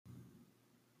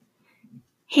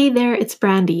Hey there, it's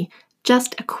Brandy.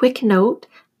 Just a quick note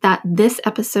that this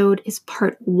episode is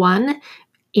part 1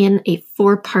 in a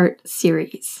 4-part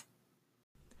series.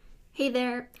 Hey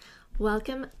there,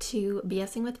 welcome to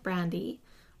BSing with Brandy,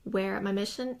 where my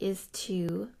mission is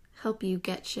to help you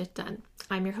get shit done.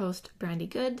 I'm your host, Brandy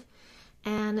Good,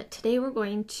 and today we're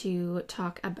going to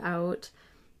talk about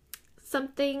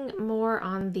something more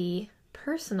on the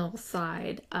personal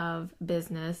side of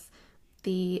business,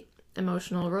 the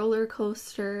emotional roller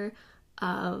coaster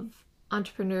of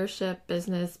entrepreneurship,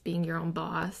 business, being your own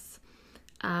boss,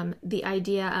 the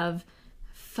idea of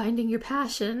finding your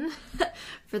passion.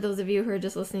 For those of you who are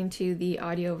just listening to the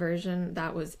audio version,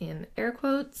 that was in air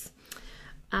quotes.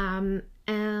 And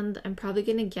I'm probably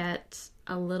going to get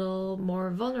a little more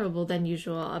vulnerable than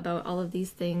usual about all of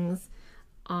these things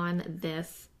on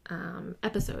this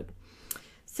episode.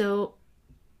 So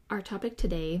our topic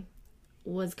today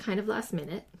was kind of last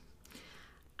minute.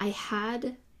 I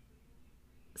had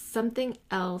something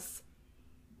else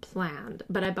planned,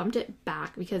 but I bumped it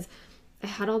back because I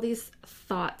had all these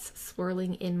thoughts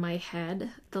swirling in my head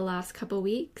the last couple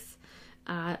weeks,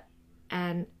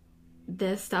 and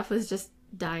this stuff was just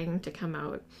dying to come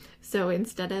out. So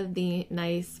instead of the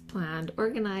nice, planned,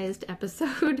 organized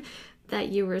episode that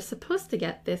you were supposed to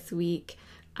get this week,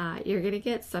 you're going to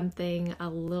get something a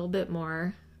little bit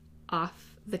more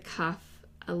off the cuff,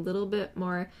 a little bit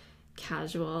more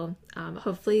casual,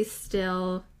 hopefully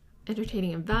still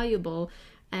entertaining and valuable,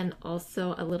 and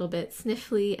also a little bit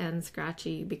sniffly and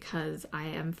scratchy because I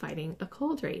am fighting a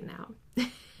cold right now.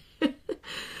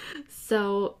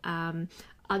 So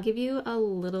I'll give you a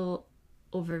little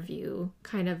overview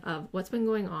kind of what's been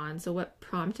going on, so what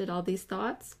prompted all these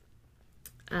thoughts,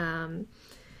 and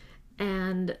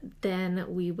then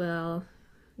we will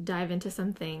dive into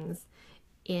some things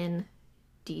in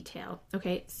detail.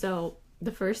 Okay, so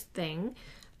the first thing,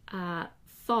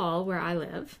 fall where I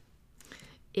live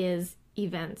is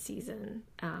event season.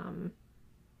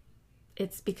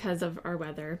 It's because of our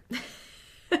weather.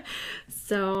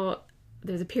 So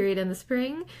there's a period in the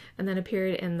spring and then a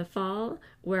period in the fall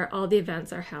where all the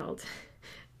events are held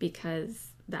because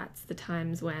that's the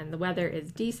times when the weather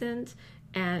is decent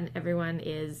and everyone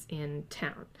is in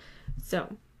town.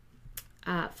 So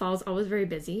fall's always very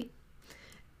busy,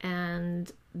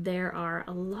 and there are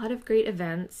a lot of great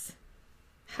events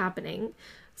happening.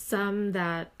 Some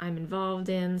that I'm involved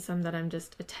in, some that I'm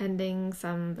just attending,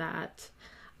 some that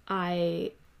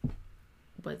I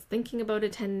was thinking about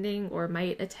attending or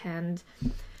might attend.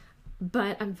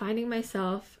 But I'm finding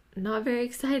myself not very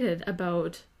excited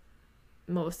about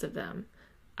most of them.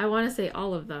 I want to say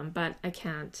all of them, but I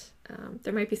can't.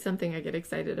 There might be something I get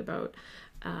excited about.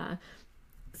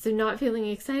 So not feeling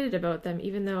excited about them,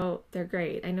 even though they're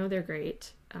great. I know they're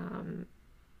great.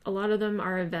 A lot of them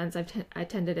are events I've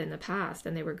attended in the past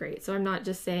and they were great. So I'm not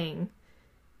just saying,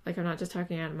 I'm not just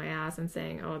talking out of my ass and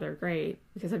saying, oh, they're great,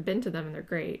 because I've been to them and they're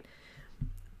great.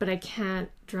 But I can't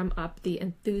drum up the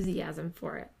enthusiasm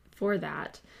for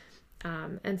that.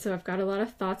 And so I've got a lot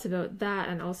of thoughts about that,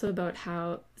 and also about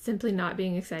how simply not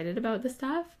being excited about the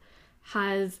stuff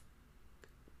has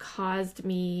caused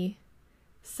me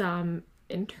some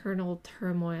internal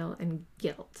turmoil and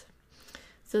guilt.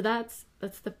 So that's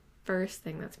the first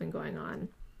thing that's been going on.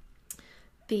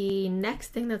 The next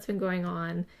thing that's been going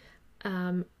on,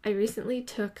 I recently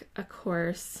took a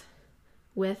course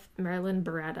with Marilyn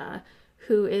Beretta,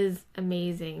 who is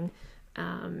amazing.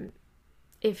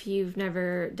 If you've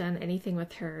never done anything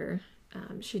with her,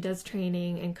 she does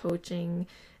training and coaching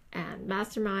and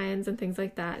masterminds and things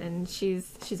like that, and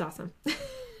she's awesome.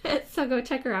 So go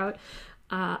check her out.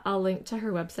 I'll link to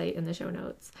her website in the show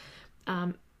notes.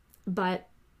 But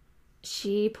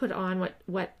she put on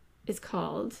what is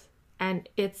called, and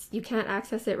you can't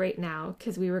access it right now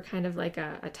because we were kind of like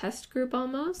a test group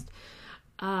almost,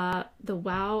 the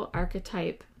WOW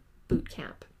Archetype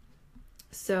Bootcamp.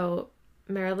 So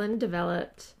Marilyn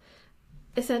developed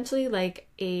essentially like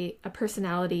a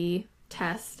personality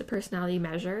test, a personality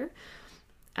measure,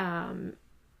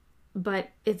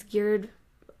 but it's geared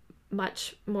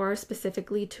much more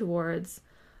specifically towards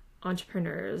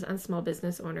entrepreneurs and small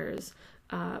business owners,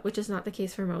 which is not the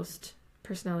case for most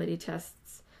personality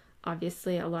tests.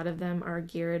 Obviously, a lot of them are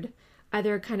geared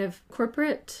either kind of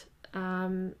corporate,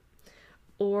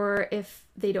 or if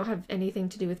they don't have anything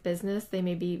to do with business, they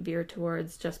may be veered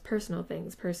towards just personal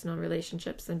things, personal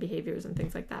relationships and behaviors and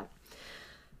things like that.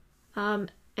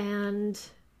 And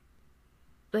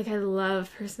I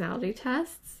love personality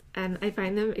tests and I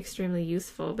find them extremely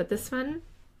useful, but this one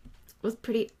was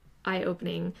pretty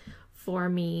eye-opening for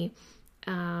me.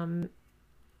 And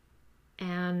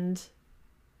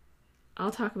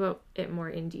I'll talk about it more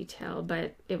in detail,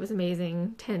 but it was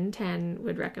amazing. 10/10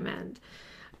 would recommend.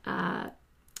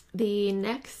 The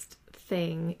next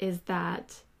thing is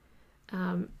that,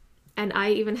 and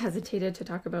I even hesitated to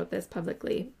talk about this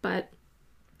publicly, but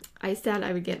I said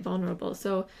I would get vulnerable.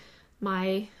 So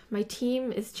my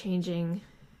team is changing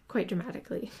quite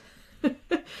dramatically.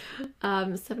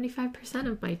 75%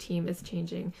 of my team is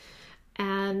changing,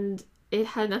 and it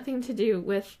had nothing to do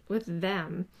with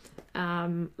them,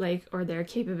 or their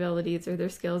capabilities or their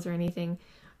skills or anything.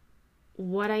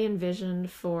 What I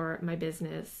envisioned for my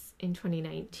business in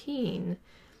 2019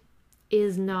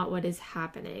 is not what is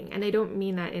happening, and I don't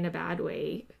mean that in a bad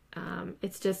way.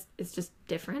 It's just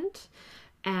different.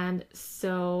 And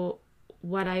so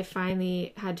what I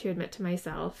finally had to admit to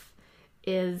myself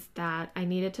is that I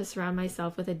needed to surround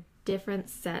myself with a different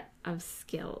set of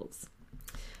skills.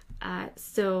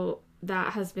 So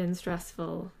that has been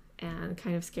stressful and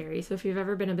kind of scary. So if you've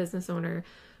ever been a business owner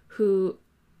who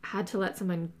had to let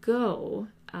someone go,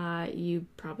 you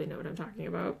probably know what I'm talking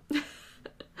about.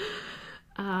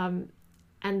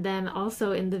 And then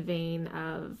also in the vein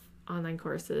of online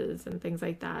courses and things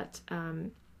like that,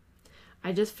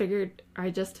 I just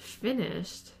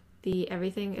finished the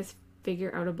Everything is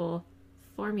Figure Outable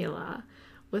formula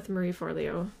with Marie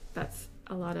Forleo. That's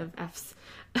a lot of F's.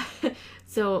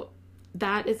 So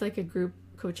that is like a group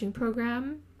coaching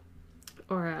program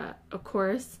or a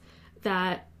course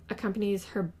that accompanies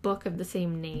her book of the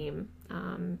same name.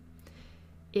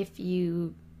 If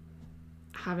you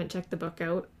haven't checked the book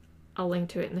out, I'll link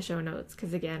to it in the show notes,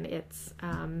 because again, it's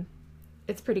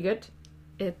pretty good.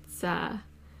 It's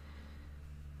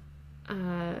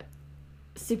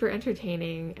super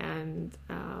entertaining, and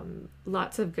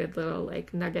lots of good little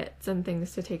like nuggets and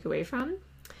things to take away from.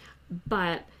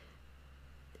 But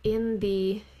in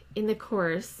the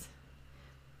course,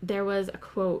 there was a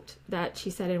quote that she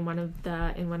said in one of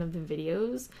the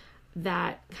videos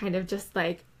that kind of just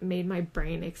like made my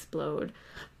brain explode.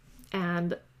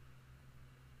 And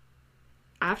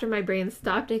after my brain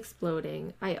stopped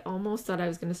exploding, I almost thought I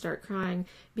was going to start crying,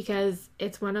 because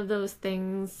it's one of those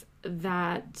things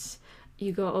that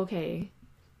you go, okay,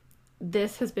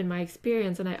 this has been my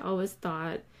experience, and I always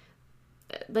thought,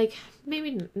 like,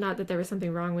 maybe not that there was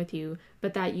something wrong with you,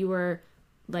 but that you were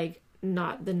like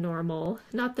not the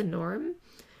norm,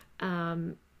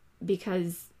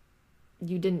 because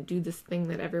you didn't do this thing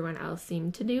that everyone else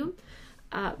seemed to do.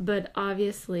 But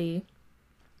obviously,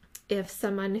 if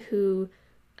someone who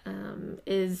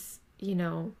is,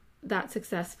 that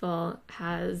successful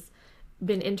has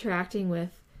been interacting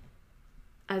with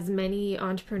as many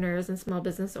entrepreneurs and small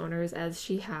business owners as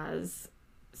she has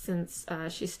since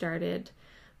she started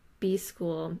B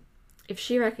School, if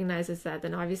she recognizes that,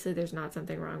 then obviously there's not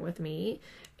something wrong with me.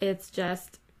 It's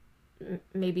just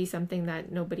maybe something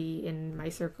that nobody in my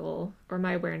circle or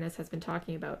my awareness has been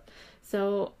talking about.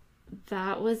 So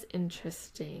that was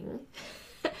interesting.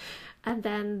 And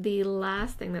then the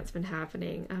last thing that's been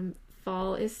happening,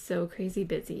 fall is so crazy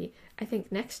busy. I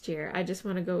think next year I just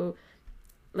want to go,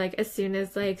 like, as soon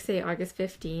as, like, say August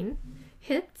 15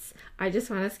 hits, I just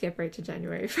want to skip right to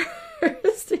January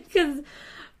 1st, because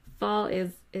fall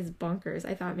is bonkers.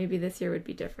 I thought maybe this year would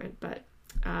be different, but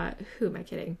who am I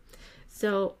kidding?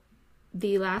 So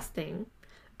the last thing,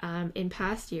 in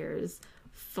past years,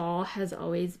 fall has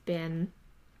always been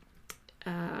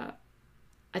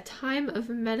a time of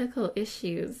medical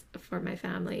issues for my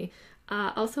family,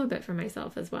 also a bit for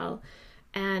myself as well.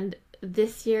 And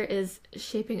this year is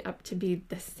shaping up to be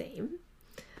the same.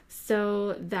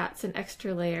 So that's an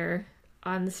extra layer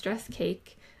on the stress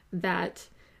cake that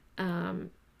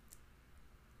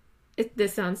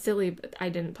this sounds silly, but I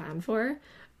didn't plan for.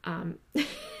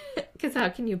 Because how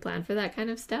can you plan for that kind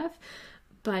of stuff?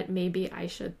 But maybe I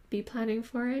should be planning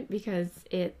for it, because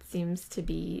it seems to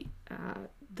be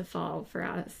the fall for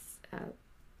us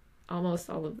almost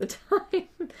all of the time.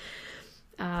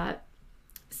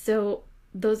 So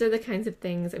those are the kinds of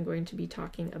things I'm going to be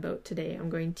talking about today. I'm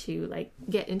going to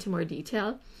get into more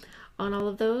detail on all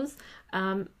of those.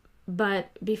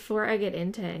 But before I get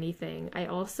into anything, I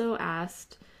also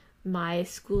asked my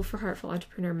School for Heartful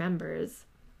Entrepreneur members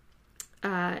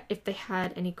if they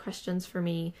had any questions for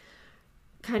me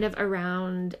kind of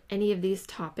around any of these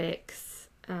topics.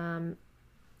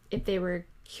 If they were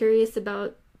curious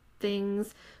about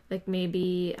things, like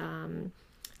maybe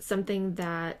something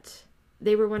that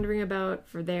they were wondering about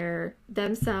for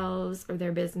themselves or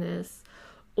their business,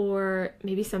 or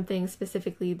maybe something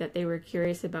specifically that they were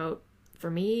curious about for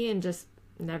me and just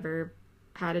never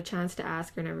had a chance to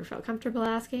ask or never felt comfortable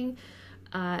asking.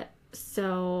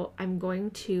 So I'm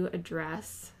going to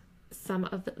address some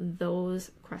of those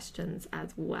questions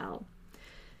as well.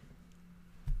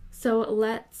 So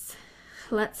let's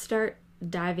start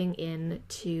diving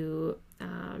into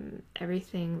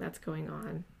everything that's going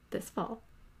on this fall.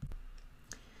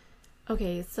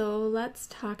 Okay, so let's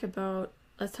talk about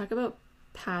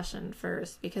passion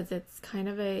first, because it's kind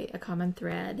of a common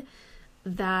thread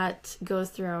that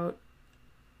goes throughout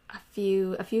a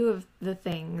few of the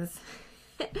things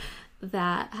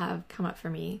that have come up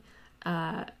for me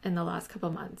in the last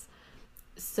couple months.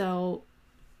 So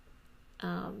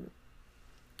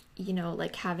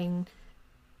like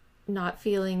not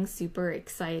feeling super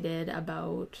excited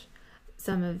about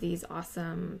some of these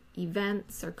awesome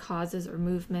events or causes or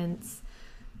movements,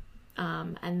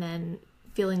 and then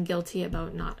feeling guilty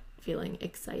about not feeling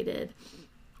excited.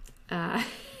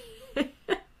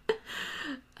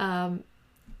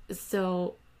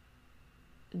 So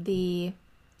the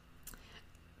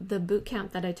boot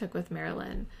camp that I took with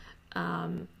Marilyn,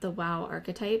 the WOW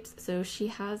Archetypes, so she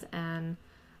has an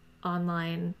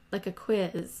online, like a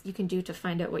quiz you can do to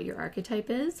find out what your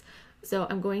archetype is. So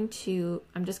I'm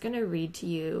just going to read to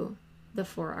you the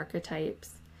 4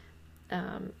 archetypes,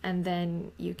 and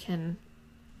then you can,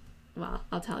 well,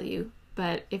 I'll tell you,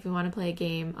 but if you want to play a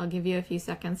game, I'll give you a few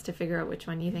seconds to figure out which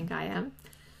one you think I am.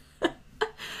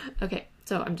 Okay,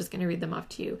 so I'm just going to read them off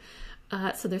to you.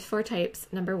 So there's 4 types.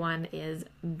 Number 1 is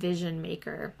vision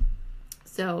maker.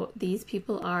 So these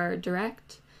people are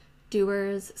direct,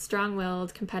 doers,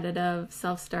 strong-willed, competitive,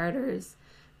 self-starters,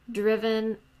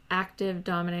 driven, active,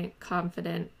 dominant,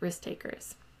 confident, risk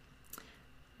takers.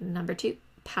 Number 2,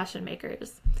 passion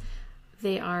makers.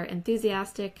 They are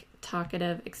enthusiastic,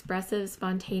 talkative, expressive,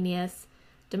 spontaneous,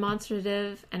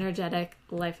 demonstrative, energetic,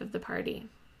 life of the party.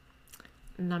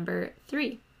 Number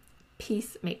 3,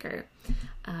 peacemaker.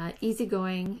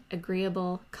 Easygoing,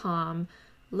 agreeable, calm,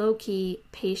 low-key,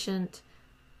 patient,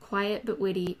 quiet but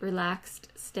witty, relaxed,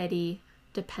 steady,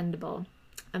 dependable.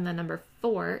 And then number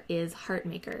 4 is heart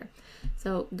maker.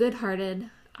 So good-hearted,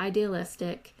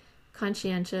 idealistic,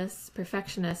 conscientious,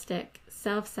 perfectionistic,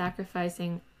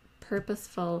 self-sacrificing,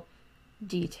 purposeful,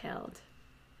 detailed.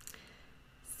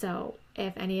 So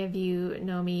if any of you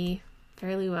know me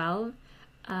fairly well,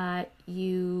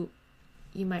 you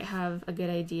might have a good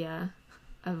idea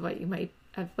of what you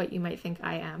might think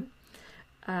I am.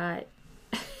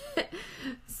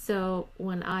 So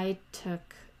when I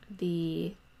took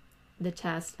the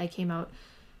test, I came out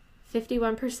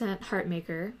 51%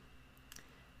 heartmaker,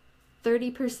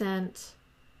 30%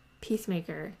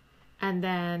 peacemaker, and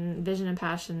then vision and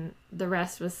passion. The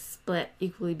rest was split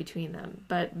equally between them,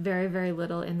 but very, very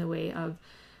little in the way of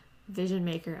vision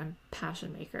maker and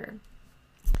passion maker.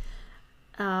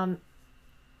 And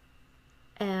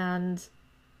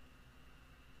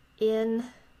in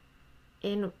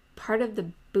part of the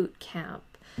boot camp,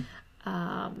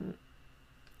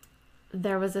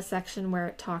 there was a section where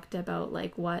it talked about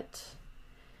like what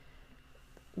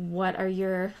are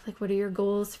your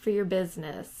goals for your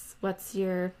business? What's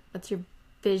your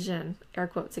vision? Air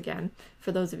quotes again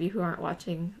for those of you who aren't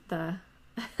watching the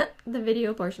the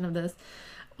video portion of this.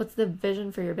 What's the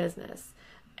vision for your business?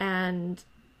 And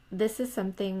this is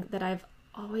something that I've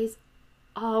always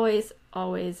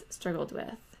struggled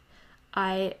with.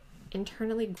 I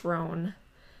internally groan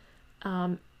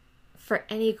for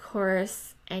any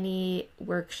course, any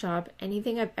workshop,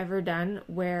 anything I've ever done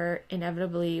where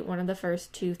inevitably one of the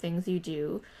first 2 things you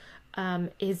do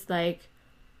is like,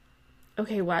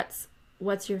 okay, what's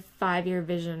your 5-year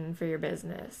vision for your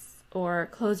business? Or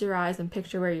close your eyes and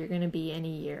picture where you're going to be in a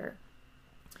year.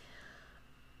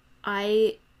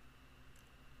 I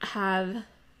have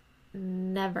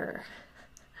never,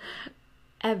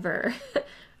 ever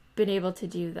been able to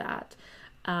do that.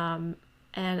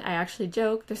 And I actually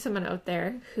joke, there's someone out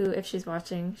there who, if she's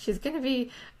watching, she's going to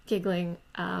be giggling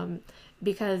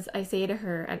because I say to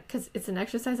her, because it's an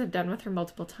exercise I've done with her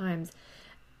multiple times,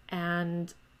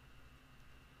 and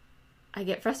I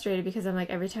get frustrated because I'm like,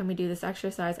 every time we do this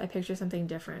exercise, I picture something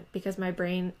different because my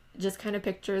brain just kind of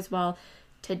pictures, well,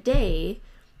 today,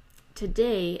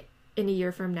 in a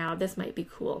year from now, this might be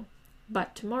cool,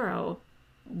 but tomorrow,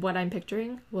 what I'm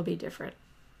picturing will be different.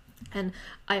 And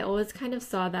I always kind of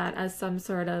saw that as some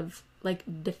sort of like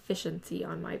deficiency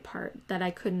on my part, that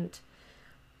I couldn't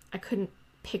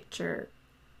picture,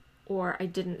 or I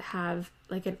didn't have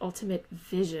like an ultimate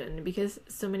vision, because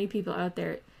so many people out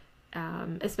there,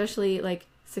 especially like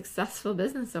successful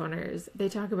business owners, they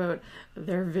talk about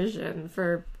their vision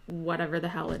for whatever the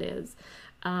hell it is.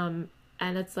 And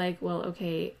it's like, well,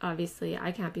 okay, obviously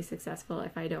I can't be successful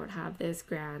if I don't have this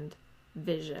grand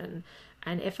vision,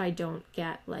 and if I don't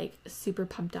get like super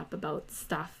pumped up about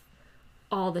stuff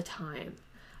all the time.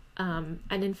 And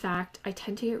in fact, I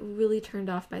tend to get really turned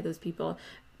off by those people.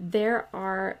 There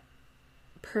are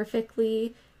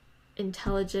perfectly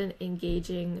intelligent,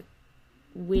 engaging,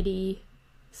 witty,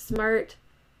 smart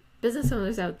business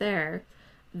owners out there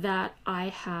that I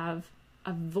have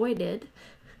avoided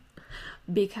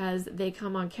because they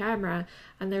come on camera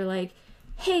and they're like,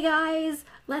 hey guys,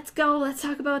 let's go, let's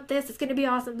talk about this, it's gonna be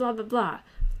awesome, blah blah blah.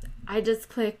 I just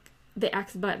click the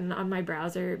X button on my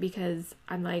browser because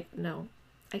I'm like, no,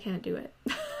 I can't do it.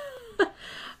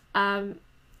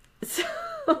 So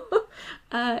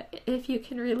if you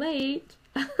can relate,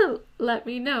 let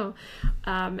me know.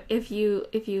 If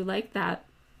you like that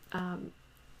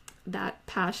that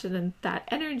passion and that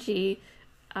energy,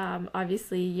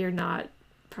 obviously you're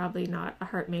probably not a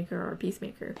heart maker or a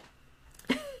peacemaker.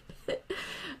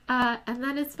 And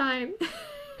that is fine.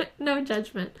 No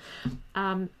judgment.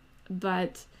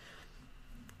 But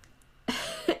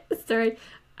sorry,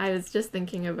 I was just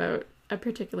thinking about a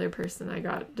particular person. I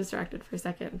got distracted for a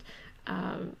second.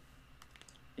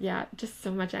 Yeah, just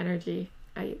so much energy.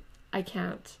 I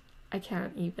can't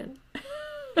even.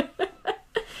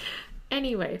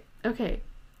 Anyway, okay.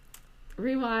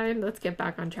 Rewind, let's get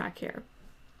back on track here.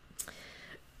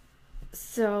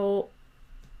 So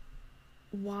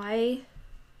why,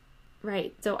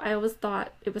 right, so I always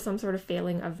thought it was some sort of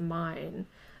failing of mine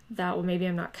that, well, maybe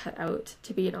I'm not cut out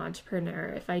to be an entrepreneur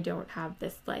if I don't have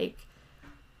this like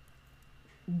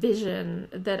vision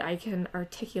that I can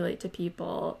articulate to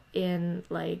people in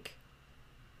like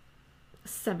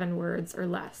 7 words or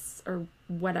less, or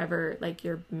whatever, like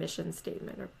your mission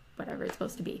statement or whatever it's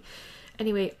supposed to be.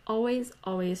 Anyway, always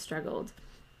struggled.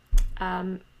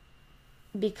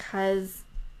 Because,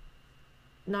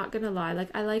 not gonna lie, like,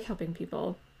 I like helping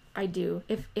people. I do.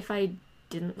 If I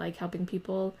didn't like helping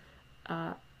people,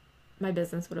 my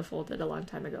business would have folded a long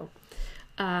time ago.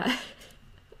 Or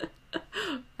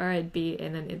I'd be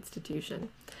in an institution.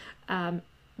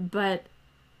 But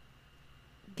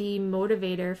the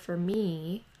motivator for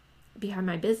me behind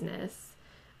my business,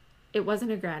 it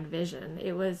wasn't a grand vision.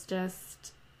 It was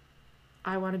just,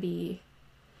 I want to be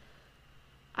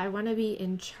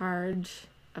in charge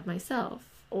of myself,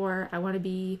 or I want to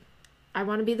be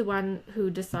the one who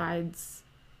decides,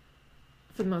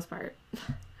 for the most part,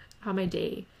 how my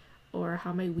day or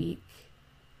how my week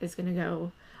is going to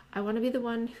go. I want to be the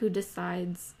one who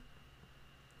decides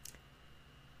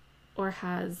or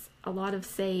has a lot of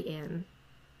say in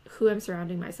who I'm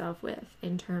surrounding myself with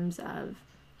in terms of,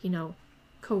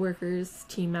 coworkers,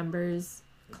 team members,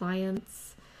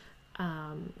 clients,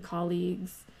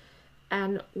 colleagues.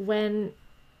 And when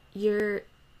you're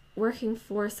working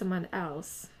for someone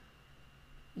else,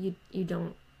 you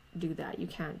don't do that. You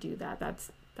can't do that.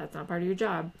 That's not part of your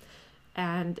job.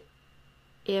 And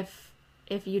if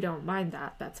you don't mind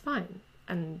that, that's fine.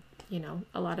 And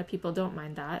a lot of people don't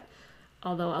mind that.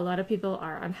 Although a lot of people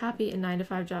are unhappy in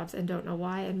 9-to-5 jobs and don't know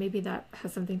why, and maybe that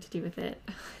has something to do with it.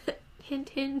 Hint,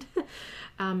 hint.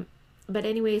 But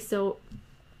anyway, so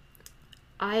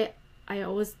I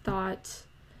always thought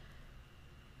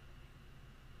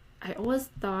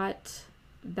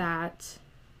that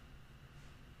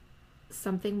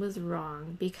something was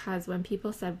wrong, because when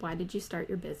people said, why did you start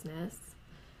your business?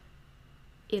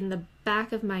 In the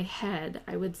back of my head,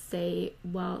 I would say,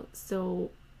 well, so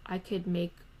I could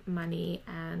make money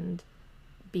and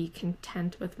be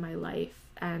content with my life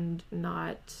and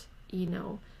not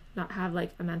have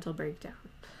like a mental breakdown.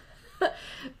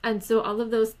 And so all of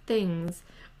those things,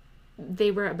 they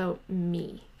were about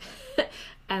me.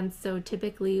 And so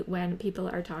typically when people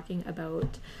are talking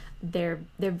about their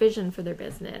vision for their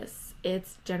business,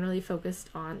 it's generally focused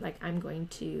on like, I'm going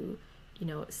to,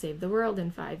 save the world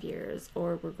in 5 years,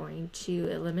 or we're going to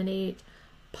eliminate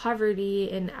poverty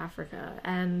in Africa.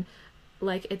 And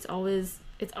like, it's always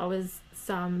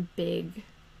some big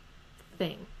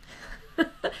thing,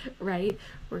 right?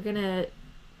 We're gonna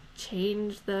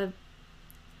change the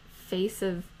face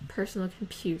of personal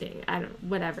computing.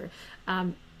 Whatever.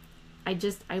 I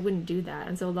wouldn't do that.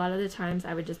 And so a lot of the times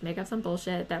I would just make up some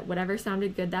bullshit that whatever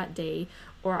sounded good that day,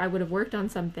 or I would have worked on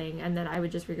something and then I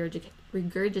would just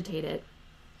regurgitate it.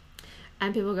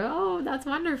 And people go, oh, that's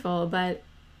wonderful. But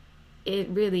it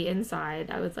really, inside,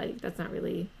 I was like, that's not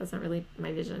really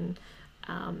my vision.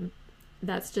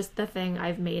 That's just the thing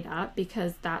I've made up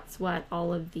because that's what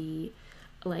all of the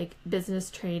like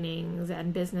business trainings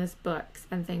and business books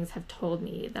and things have told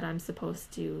me that I'm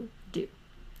supposed to do.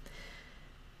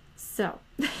 So,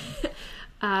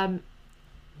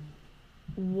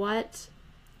 what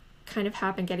kind of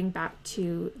happened, getting back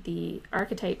to the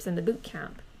archetypes in the boot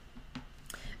camp?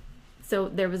 So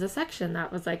there was a section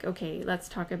that was like, okay, let's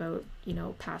talk about,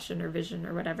 passion or vision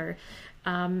or whatever.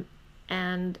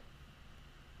 And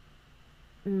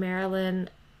Marilyn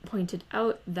pointed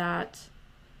out that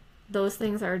those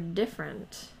things are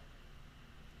different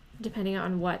depending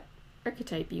on what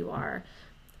archetype you are.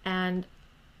 And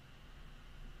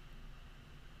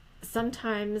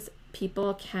sometimes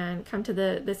people can come to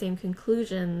the same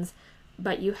conclusions,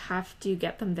 but you have to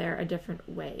get them there a different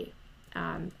way.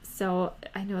 So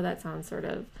I know that sounds sort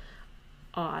of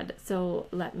odd. So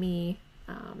let me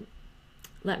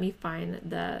find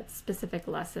the specific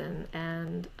lesson,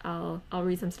 and I'll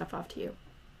read some stuff off to you.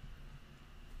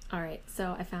 All right,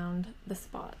 so I found the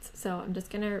spots. So I'm just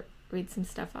gonna read some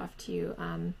stuff off to you.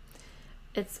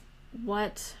 It's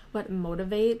what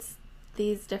motivates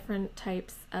these different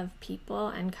types of people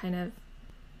and kind of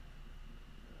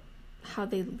how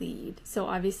they lead. So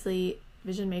obviously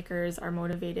vision makers are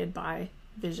motivated by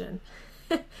vision.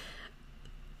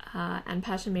 And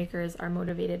passion makers are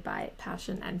motivated by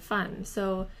passion and fun.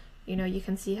 So, you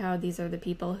can see how these are the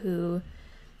people who,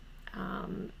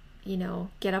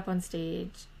 get up on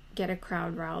stage, get a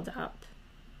crowd riled up,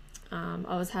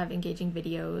 always have engaging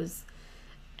videos,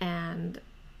 and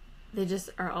they just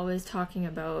are always talking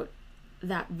about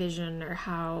that vision or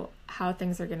how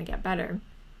things are going to get better.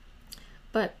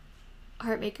 But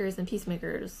heart makers and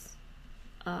peacemakers,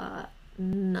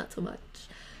 not so much.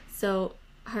 So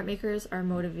heart makers are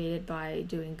motivated by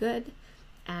doing good,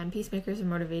 and peacemakers are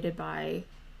motivated by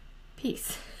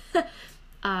peace.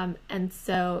 And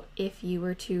so if you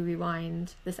were to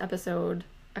rewind this episode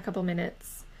a couple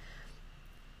minutes,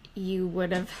 you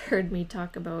would have heard me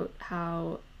talk about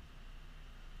how,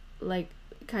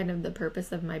 kind of the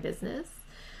purpose of my business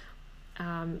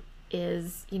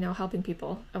is, helping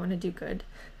people. I want to do good.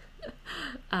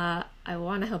 I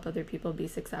want to help other people be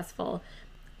successful,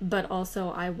 but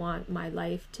also I want my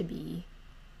life to be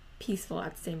peaceful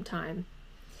at the same time.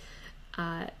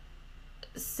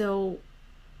 So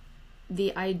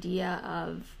the idea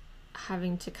of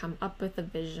having to come up with a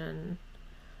vision,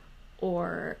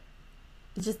 or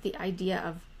just the idea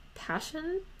of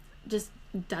passion, just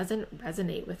doesn't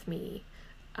resonate with me.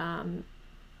 And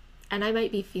I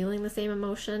might be feeling the same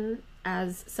emotion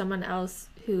as someone else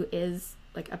who is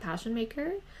a passion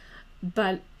maker,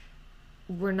 but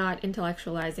we're not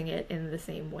intellectualizing it in the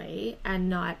same way and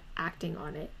not acting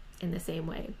on it in the same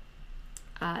way.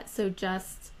 So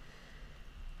just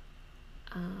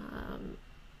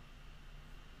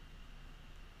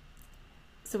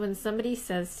so when somebody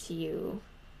says to you,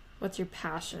 what's your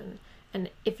passion? And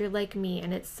if you're like me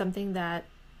and it's something that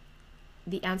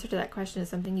the answer to that question is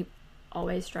something you've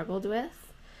always struggled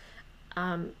with,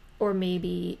 or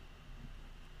maybe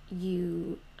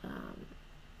you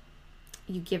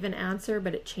give an answer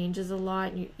but it changes a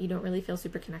lot and you don't really feel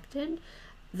super connected,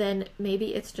 then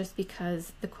maybe it's just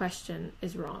because the question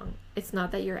is wrong. It's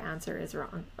not that your answer is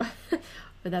wrong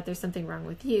or that there's something wrong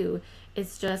with you.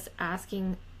 It's just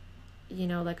asking,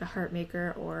 like a heart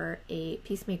maker or a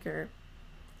peacemaker,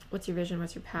 what's your vision,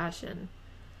 what's your passion?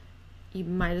 You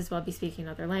might as well be speaking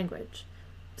another language.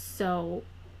 So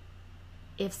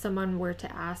if someone were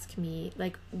to ask me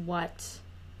what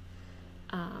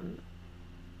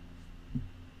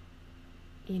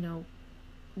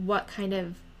what kind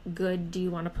of good do you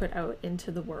want to put out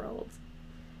into the world,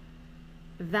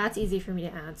 that's easy for me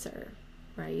to answer,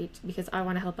 right? Because I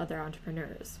want to help other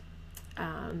entrepreneurs.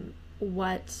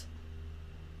 What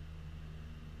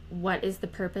is the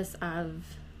purpose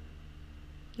of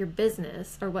your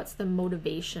business, or what's the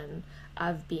motivation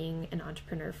of being an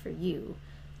entrepreneur for you?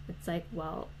 It's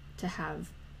to have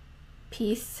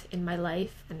peace in my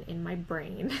life and in my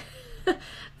brain.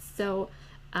 So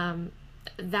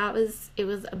it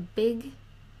was a big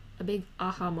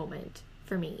aha moment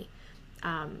for me,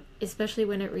 especially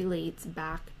when it relates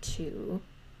back to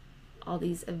all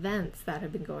these events that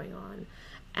have been going on.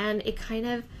 And it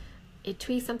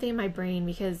tweaks something in my brain,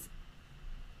 because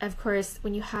of course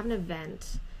when you have an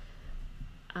event,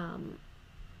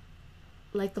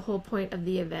 the whole point of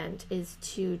the event is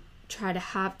to try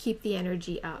to keep the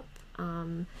energy up,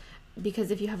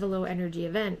 because if you have a low energy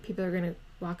event, people are going to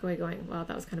walk away going, well,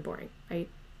 that was kind of boring, right?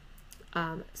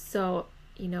 So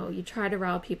you try to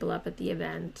rile people up at the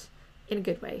event in a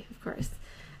good way, of course,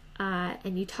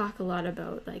 and you talk a lot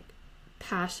about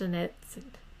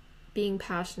being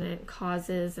passionate,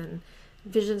 causes and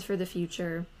visions for the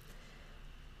future.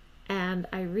 And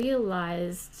I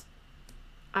realized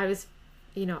I was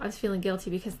feeling guilty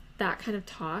because that kind of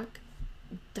talk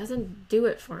doesn't do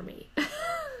it for me.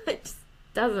 It just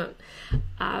doesn't.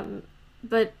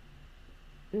 But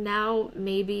now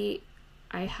maybe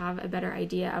I have a better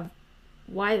idea of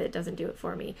why that doesn't do it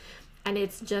for me. And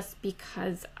it's just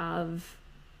because of,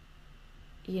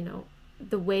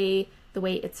 the way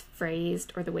it's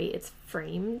phrased or the way it's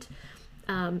framed.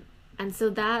 And so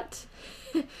that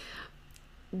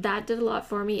that did a lot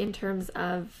for me in terms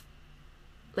of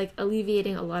like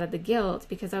alleviating a lot of the guilt,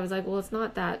 because I was like, well, it's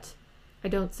not that I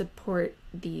don't support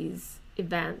these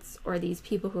events or these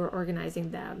people who are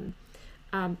organizing them,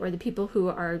 or the people who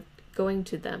are going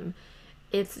to them.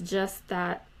 It's just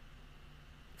that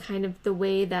kind of the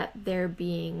way that they're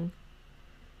being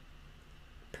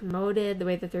promoted, the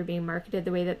way that they're being marketed,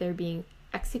 the way that they're being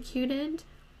executed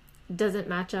doesn't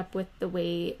match up with the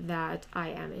way that I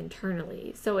am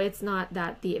internally. So it's not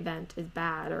that the event is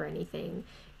bad or anything.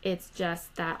 It's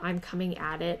just that I'm coming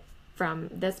at it from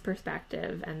this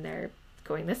perspective and they're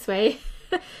going this way.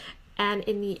 And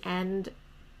in the end,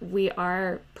 we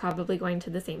are probably going to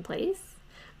the same place,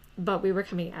 but we were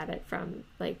coming at it from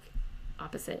like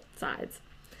opposite sides.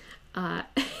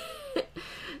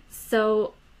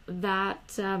 So that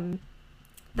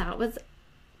was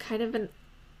kind of an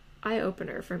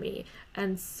eye-opener for me.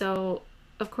 And so,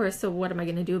 of course, so what am I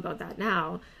going to do about that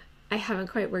now? I haven't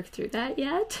quite worked through that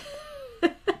yet.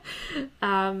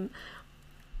 I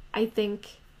think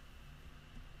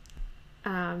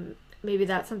maybe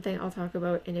that's something I'll talk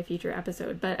about in a future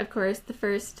episode. But of course, the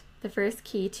first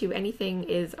key to anything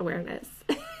is awareness.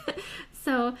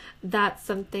 So that's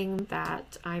something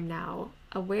that I'm now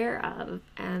aware of,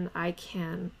 and I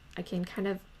can kind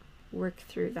of work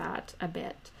through that a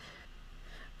bit.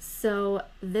 So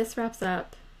this wraps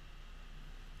up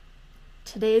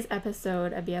today's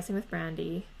episode of BSing with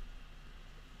Brandy.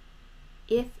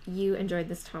 If you enjoyed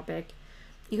this topic,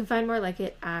 you can find more like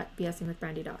it at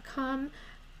bsingwithbrandy.com.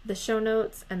 The show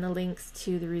notes and the links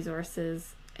to the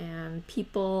resources and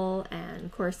people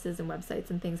and courses and websites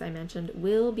and things I mentioned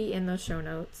will be in those show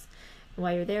notes. And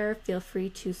while you're there, feel free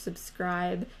to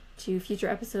subscribe to future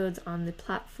episodes on the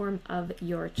platform of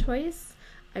your choice.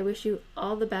 I wish you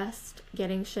all the best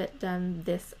getting shit done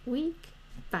this week.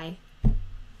 Bye.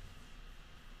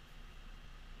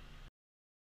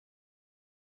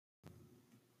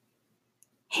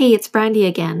 Hey, it's Brandy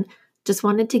again. Just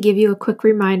wanted to give you a quick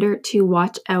reminder to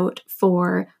watch out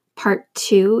for part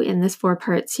 2 in this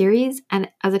 4-part series. And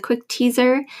as a quick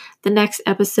teaser, the next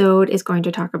episode is going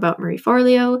to talk about Marie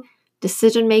Forleo,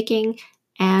 decision making,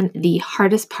 and the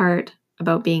hardest part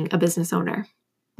about being a business owner.